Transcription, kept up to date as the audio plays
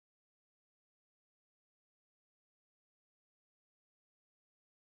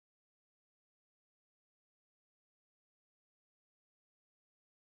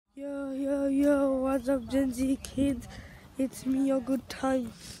Yo, what's up, Gen Z kids? It's me, your good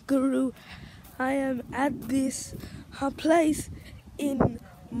time guru. I am at this place in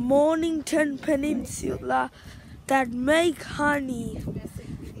Mornington Peninsula that make honey.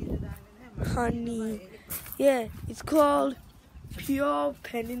 Yeah, it's called pure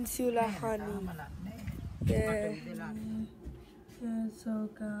peninsula honey. Yeah, so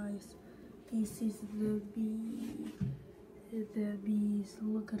guys, this is the bee. The bees,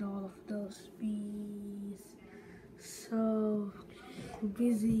 look at all of those bees. So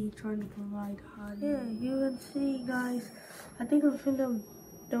busy trying to provide honey. Yeah, you can see, guys. I think a few of them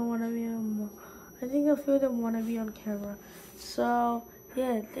don't want to be on. I think a few of them want to be on camera. So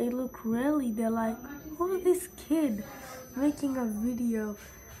yeah, they look really. They're like, who is this kid making a video?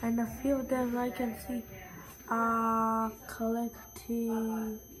 And a few of them I can see are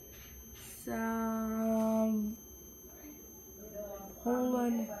collecting some. Hold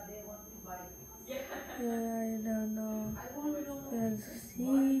on. Yeah, I don't know. Let's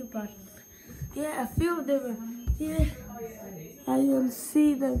see, but yeah, a few of them. Yeah, I can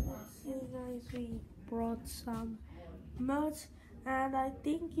see them. Hey guys, we brought some merch, and I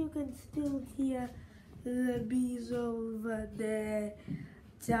think you can still hear the bees over there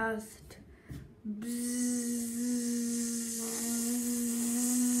just buzzing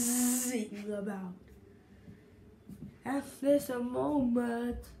about. If there's a more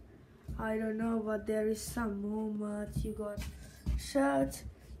merch, I don't know, but there is some more merch. You got shirts,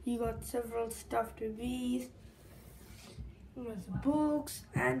 you got several stuffed bees, books,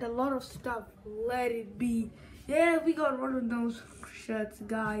 and a lot of stuff. Let it be. Yeah, we got one of those shirts,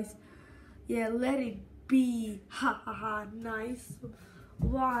 guys. Yeah, let it be. Ha ha ha, nice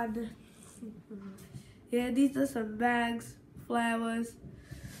one. Yeah, these are some bags, flowers.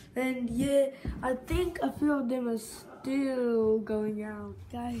 And yeah, I think a few of them are still going out.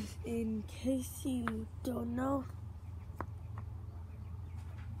 Guys, in case you don't know,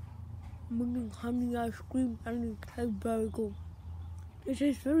 I'm making honey ice cream and it tastes very good. It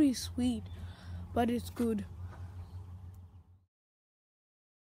tastes very sweet, but it's good.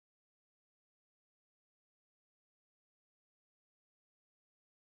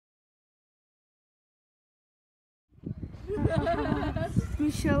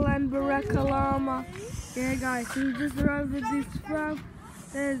 Michelle and Barack Obama. Yeah, guys, we just arrived at this farm.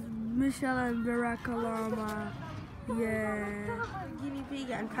 There's Michelle and Barack Obama. Yeah. Guinea pig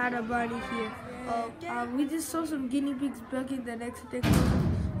and Pada bunny here. We just saw some guinea pigs back in the next day.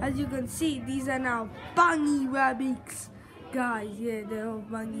 As you can see, these are now bunny rabbits. Guys, yeah, they're all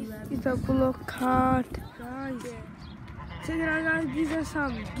bunny rabbits. It's a bullock cart. Guys, yeah. Check it out, guys. These are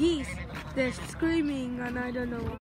some geese. They're screaming and I don't know what.